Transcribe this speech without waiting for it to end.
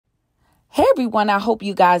Hey everyone, I hope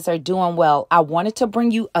you guys are doing well. I wanted to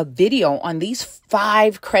bring you a video on these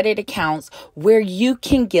 5 credit accounts where you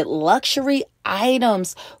can get luxury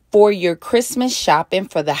items for your Christmas shopping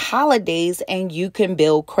for the holidays and you can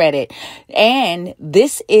build credit. And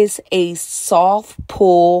this is a soft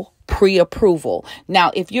pull pre-approval.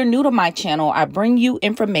 Now, if you're new to my channel, I bring you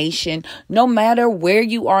information no matter where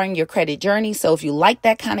you are in your credit journey. So if you like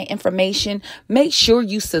that kind of information, make sure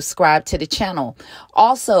you subscribe to the channel.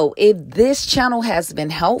 Also, if this channel has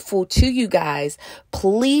been helpful to you guys,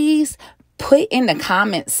 please put in the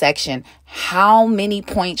comment section how many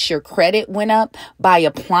points your credit went up by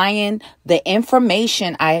applying the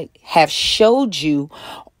information I have showed you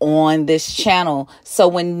on this channel. So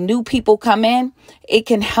when new people come in, it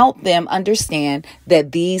can help them understand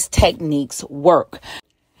that these techniques work.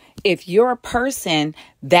 If you're a person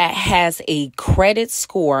that has a credit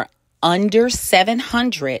score under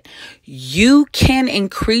 700, you can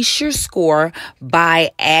increase your score by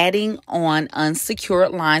adding on unsecured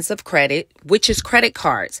lines of credit, which is credit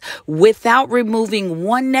cards. Without removing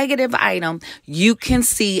one negative item, you can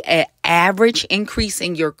see an average increase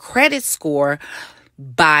in your credit score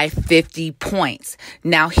by 50 points.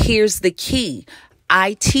 Now, here's the key.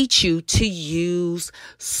 I teach you to use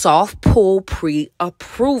soft pull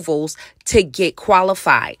pre-approvals to get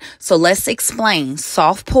qualified. So let's explain.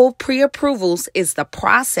 Soft pull pre-approvals is the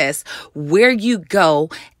process where you go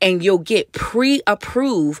and you'll get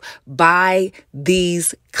pre-approved by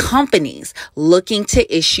these companies looking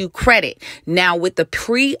to issue credit. Now, with the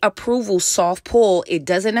pre-approval soft pull, it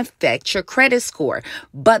doesn't affect your credit score,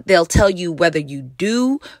 but they'll tell you whether you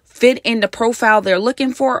do fit in the profile they're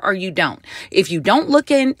looking for or you don't. If you don't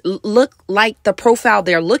look like the profile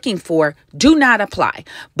they're looking for, do not apply.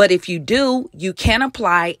 But if you do, you can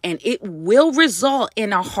apply and it will result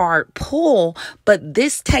in a hard pull. But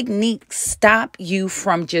this technique stops you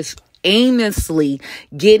from just aimlessly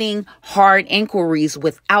getting hard inquiries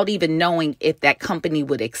without even knowing if that company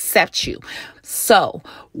would accept you. So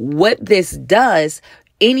what this does,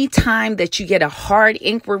 anytime that you get a hard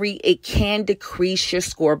inquiry, it can decrease your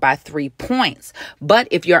score by 3 points. But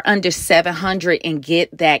if you're under 700 and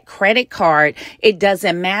get that credit card, it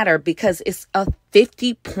doesn't matter because it's a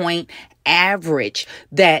 50-point average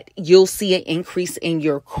that you'll see an increase in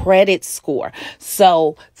your credit score.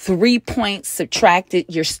 So 3 points subtracted,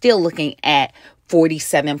 you're still looking at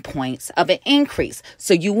 47 points of an increase.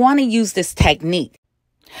 So you want to use this technique.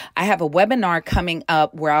 I have a webinar coming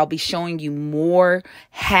up where I'll be showing you more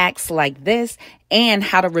hacks like this and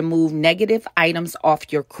how to remove negative items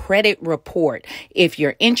off your credit report. If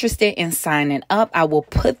you're interested in signing up, I will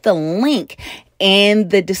put the link in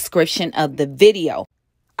the description of the video.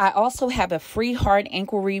 I also have a free hard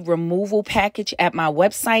inquiry removal package at my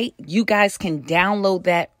website. You guys can download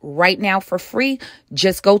that right now for free.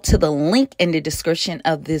 Just go to the link in the description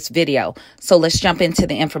of this video. So let's jump into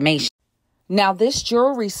the information. Now, this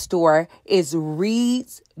jewelry store is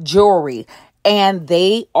Reed's Jewelry, and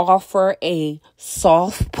they offer a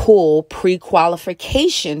soft pull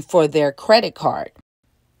pre-qualification for their credit card.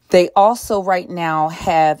 They also right now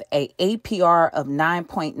have a APR of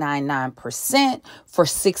 9.99% for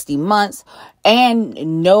 60 months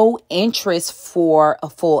and no interest for a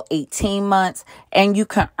full 18 months. And you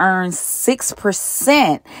can earn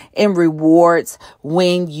 6% in rewards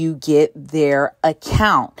when you get their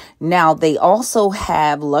account. Now, they also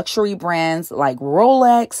have luxury brands like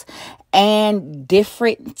Rolex and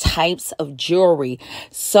different types of jewelry.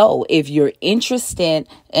 So if you're interested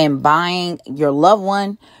in buying your loved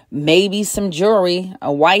one, maybe some jewelry,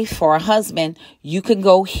 a wife or a husband, you can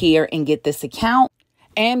go here and get this account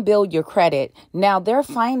and build your credit. Now, their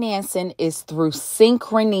financing is through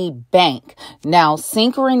Synchrony Bank. Now,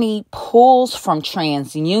 Synchrony pulls from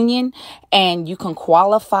TransUnion, and you can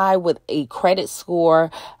qualify with a credit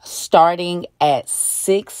score starting at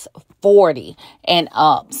 640 and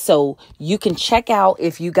up. So you can check out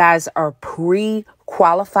if you guys are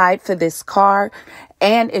pre-qualified for this card.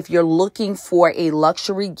 And if you're looking for a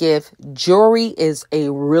luxury gift, jewelry is a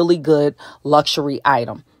really good luxury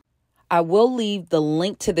item. I will leave the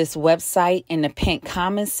link to this website in the pinned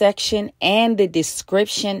comment section and the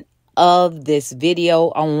description of this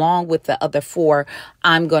video, along with the other 4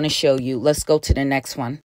 I'm going to show you. Let's go to the next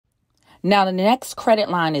one. Now, the next credit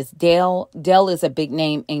line is Dell. Dell is a big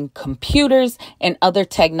name in computers and other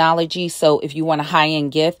technology. So if you want a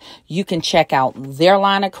high-end gift, you can check out their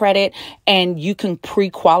line of credit and you can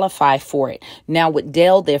pre-qualify for it. Now, with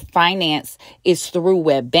Dell, their finance is through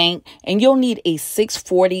Web Bank, and you'll need a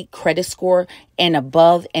 640 credit score and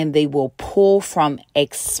above, and they will pull from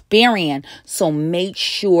Experian. So make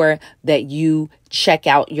sure that you check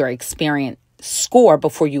out your Experian score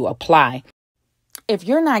before you apply. If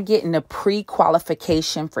you're not getting a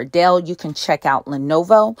pre-qualification for Dell, you can check out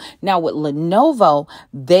Lenovo. Now with Lenovo,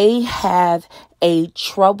 they have a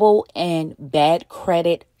trouble and bad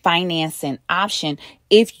credit financing option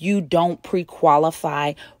if you don't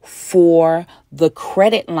pre-qualify for the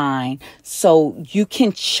credit line. So you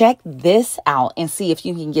can check this out and see if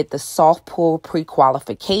you can get the soft pull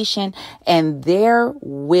pre-qualification, and they're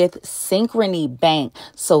with Synchrony Bank.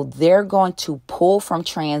 So they're going to pull from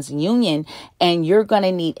TransUnion, and you're going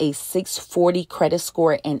to need a 640 credit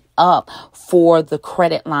score and up for the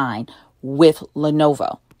credit line with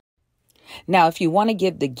Lenovo. Now, if you want to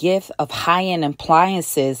give the gift of high-end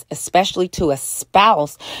appliances, especially to a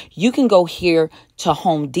spouse, you can go here to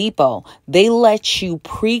Home Depot. They let you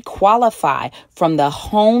pre-qualify from the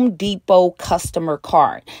Home Depot customer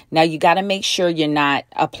card. Now, you got to make sure you're not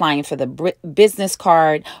applying for the business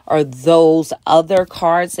card or those other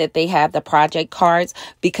cards that they have, the project cards,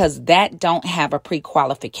 because that don't have a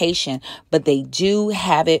pre-qualification, but they do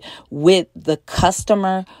have it with the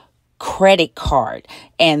customer credit card,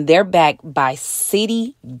 and they're backed by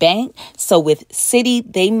Citibank. So with Citi,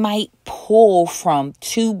 they might pull from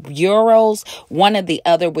two bureaus, one or the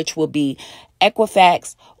other, which will be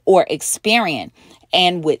Equifax or Experian.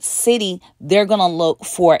 And with Citi, they're going to look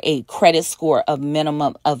for a credit score of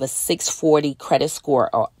minimum of a 640 credit score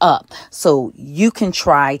or up. So you can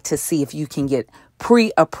try to see if you can get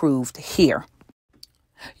pre-approved here.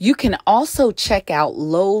 You can also check out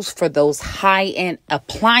Lowe's for those high-end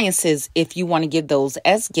appliances if you want to give those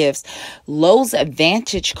as gifts. Lowe's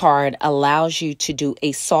Advantage card allows you to do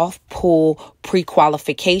a soft pull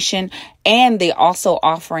pre-qualification, and they're also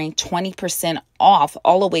offering 20% off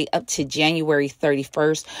all the way up to January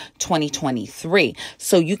 31st, 2023.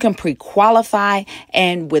 So you can pre-qualify,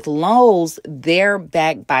 and with Lowe's, they're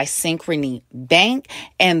backed by Synchrony Bank,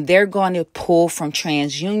 and they're going to pull from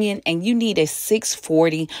TransUnion, and you need a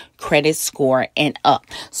 640 credit score and up.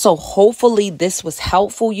 So hopefully this was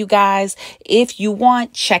helpful, you guys. If you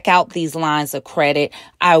want, check out these lines of credit.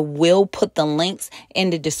 I will put the links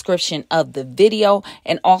in the description of the video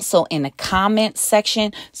and also in the comment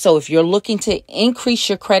section. So if you're looking to increase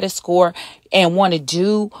your credit score and want to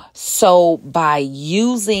do so by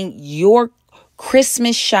using your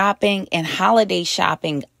Christmas shopping and holiday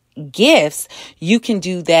shopping gifts, you can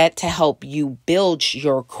do that to help you build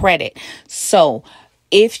your credit. So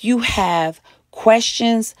if you have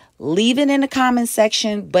questions, leave it in the comment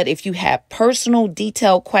section. But if you have personal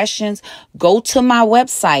detailed questions, go to my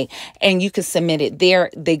website and you can submit it there.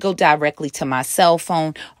 They go directly to my cell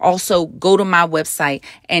phone. Also, go to my website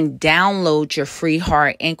and download your free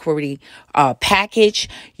hard inquiry package.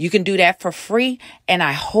 You can do that for free. And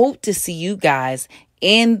I hope to see you guys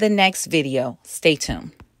in the next video. Stay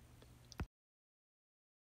tuned.